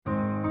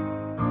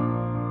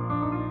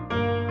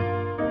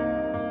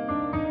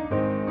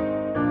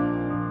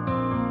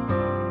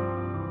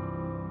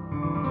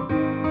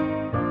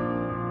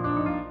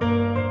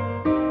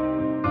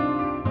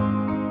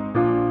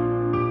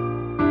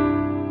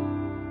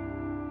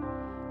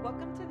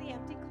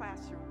Empty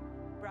Classroom,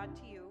 brought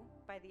to you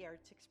by the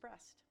Arts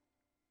Expressed.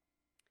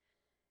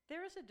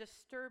 There is a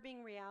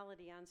disturbing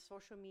reality on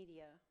social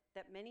media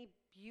that many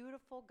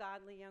beautiful,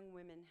 godly young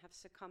women have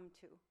succumbed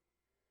to.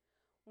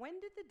 When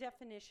did the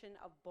definition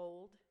of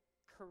bold,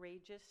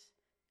 courageous,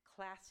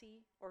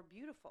 classy, or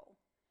beautiful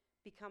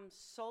become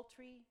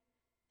sultry,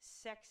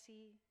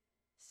 sexy,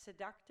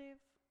 seductive,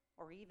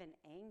 or even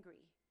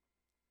angry?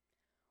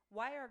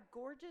 Why are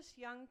gorgeous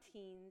young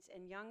teens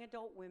and young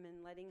adult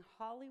women letting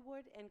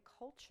Hollywood and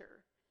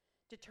culture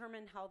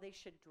determine how they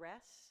should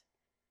dress,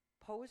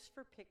 pose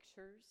for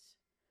pictures,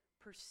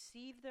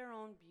 perceive their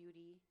own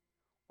beauty,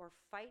 or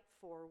fight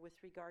for with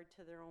regard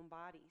to their own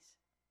bodies?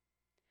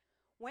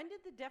 When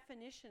did the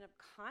definition of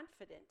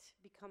confident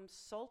become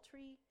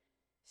sultry,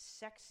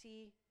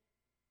 sexy,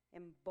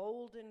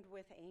 emboldened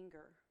with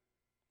anger?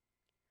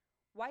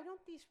 Why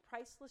don't these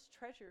priceless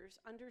treasures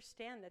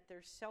understand that their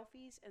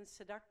selfies and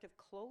seductive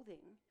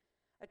clothing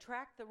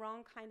attract the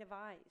wrong kind of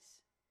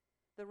eyes,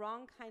 the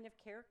wrong kind of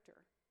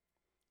character,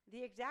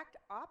 the exact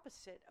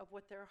opposite of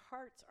what their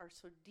hearts are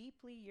so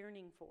deeply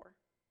yearning for?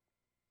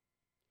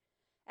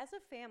 As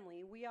a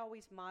family, we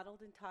always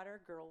modeled and taught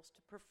our girls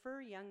to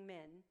prefer young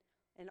men,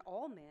 and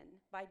all men,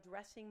 by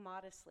dressing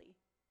modestly,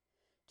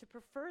 to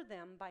prefer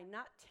them by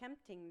not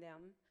tempting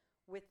them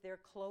with their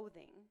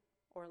clothing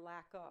or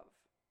lack of.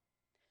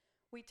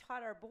 We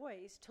taught our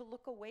boys to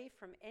look away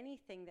from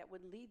anything that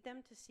would lead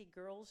them to see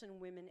girls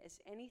and women as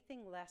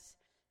anything less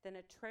than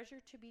a treasure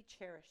to be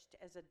cherished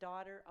as a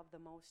daughter of the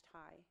Most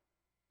High.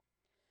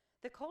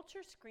 The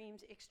culture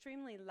screams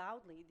extremely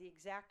loudly the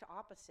exact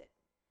opposite.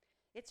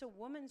 It's a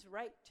woman's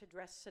right to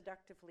dress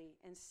seductively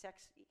and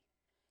sexy.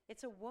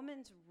 It's a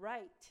woman's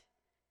right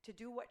to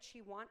do what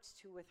she wants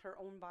to with her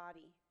own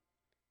body.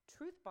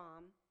 Truth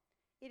bomb,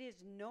 it is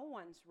no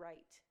one's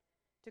right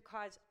to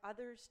cause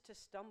others to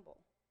stumble.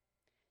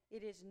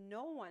 It is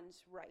no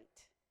one's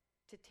right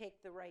to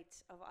take the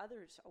rights of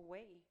others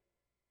away.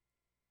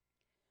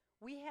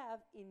 We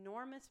have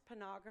enormous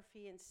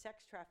pornography and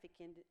sex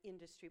trafficking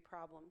industry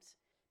problems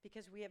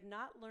because we have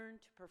not learned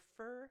to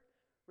prefer,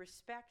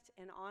 respect,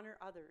 and honor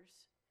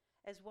others,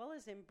 as well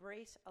as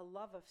embrace a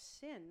love of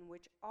sin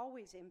which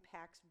always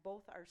impacts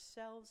both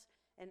ourselves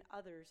and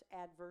others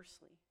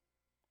adversely.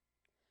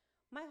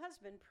 My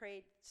husband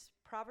prayed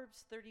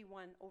Proverbs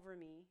 31 over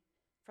me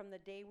from the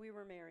day we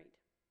were married.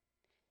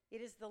 It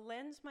is the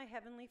lens my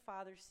Heavenly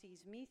Father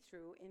sees me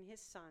through in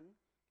His Son.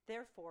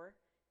 Therefore,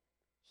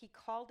 He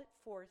called it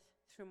forth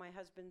through my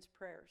husband's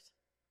prayers.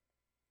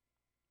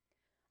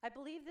 I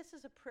believe this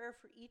is a prayer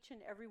for each and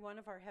every one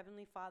of our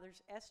Heavenly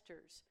Father's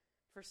Esthers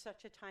for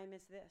such a time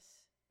as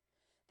this.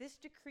 This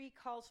decree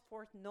calls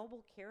forth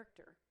noble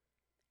character,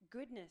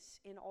 goodness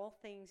in all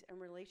things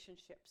and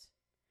relationships,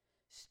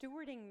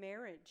 stewarding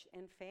marriage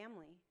and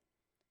family,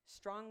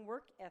 strong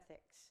work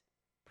ethics,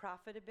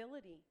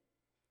 profitability,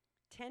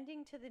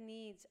 tending to the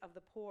needs of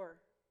the poor,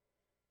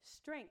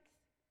 strength,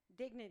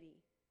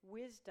 dignity,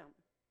 wisdom,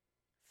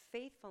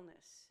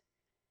 faithfulness,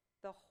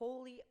 the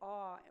holy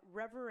awe,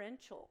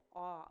 reverential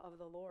awe of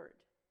the Lord,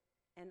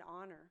 and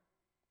honor.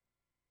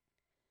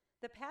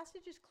 The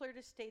passage is clear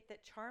to state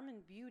that charm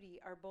and beauty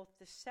are both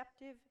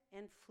deceptive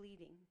and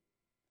fleeting.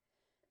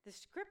 The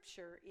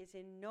scripture is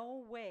in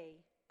no way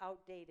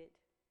outdated.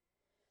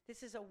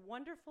 This is a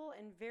wonderful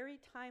and very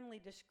timely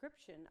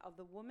description of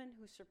the woman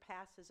who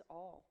surpasses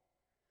all.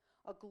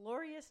 A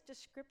glorious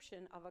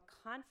description of a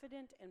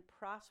confident and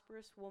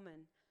prosperous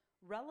woman,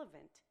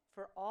 relevant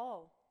for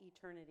all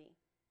eternity.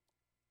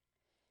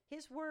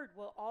 His word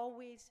will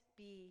always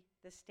be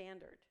the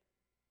standard.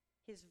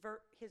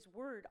 His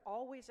word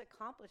always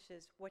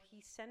accomplishes what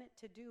He sent it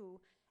to do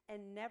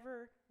and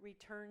never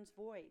returns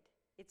void.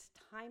 It's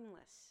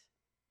timeless.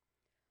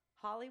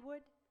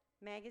 Hollywood,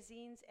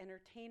 magazines,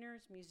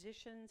 entertainers,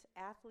 musicians,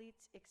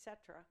 athletes,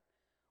 etc.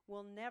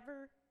 will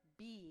never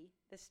be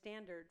the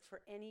standard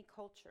for any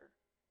culture.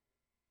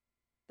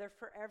 They're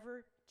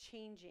forever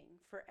changing,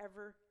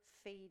 forever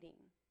fading.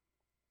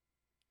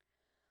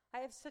 I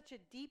have such a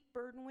deep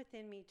burden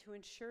within me to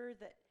ensure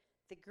that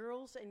the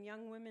girls and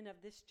young women of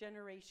this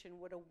generation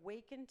would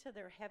awaken to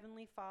their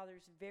Heavenly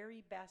Father's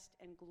very best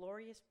and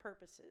glorious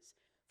purposes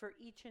for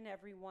each and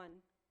every one,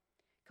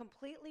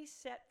 completely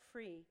set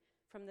free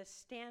from the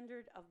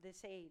standard of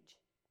this age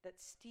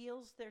that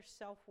steals their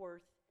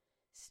self-worth,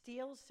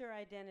 steals their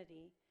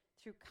identity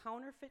through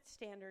counterfeit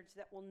standards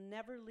that will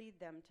never lead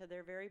them to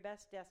their very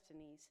best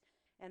destinies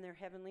and their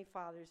Heavenly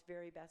Father's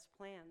very best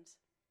plans.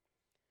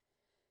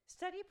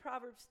 Study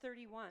Proverbs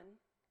 31,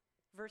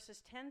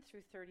 verses 10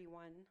 through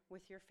 31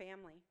 with your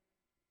family.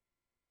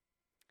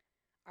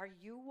 Are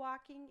you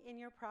walking in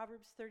your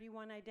Proverbs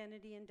 31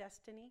 identity and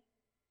destiny?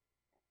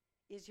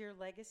 Is your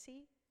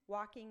legacy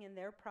walking in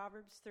their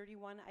Proverbs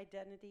 31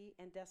 identity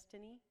and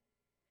destiny?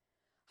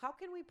 How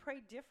can we pray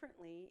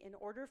differently in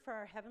order for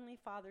our Heavenly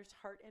Father's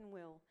heart and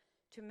will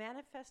to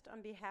manifest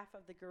on behalf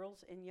of the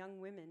girls and young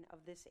women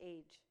of this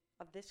age,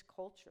 of this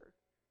culture,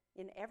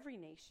 in every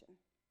nation?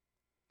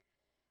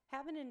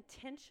 Have an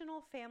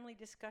intentional family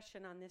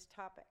discussion on this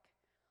topic.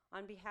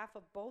 on behalf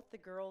of both the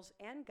girls'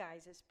 and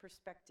guys'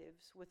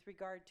 perspectives with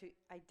regard to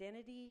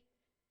identity,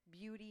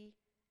 beauty,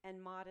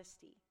 and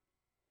modesty.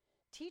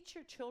 Teach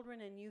your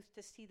children and youth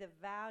to see the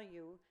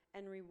value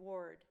and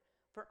reward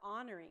for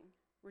honoring,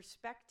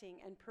 respecting,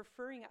 and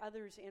preferring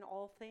others in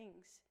all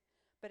things,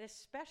 but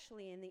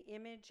especially in the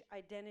image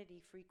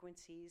identity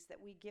frequencies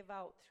that we give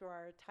out through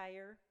our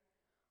attire,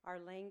 our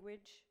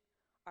language,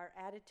 our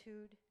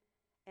attitude,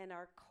 and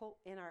our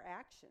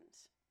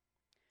actions.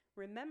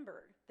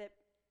 Remember that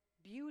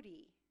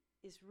beauty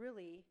is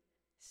really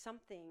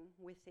something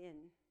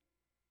within.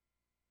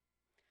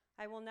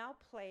 I will now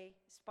play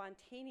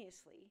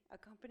spontaneously,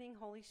 accompanying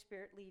Holy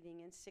Spirit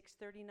leading in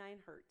 639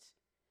 Hertz,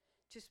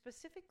 to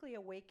specifically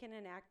awaken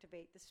and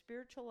activate the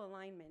spiritual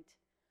alignment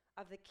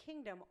of the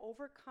kingdom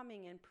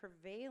overcoming and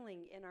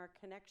prevailing in our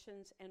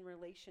connections and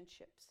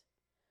relationships,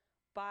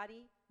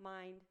 body,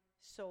 mind,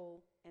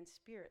 soul, and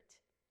spirit,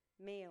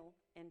 male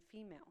and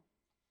female.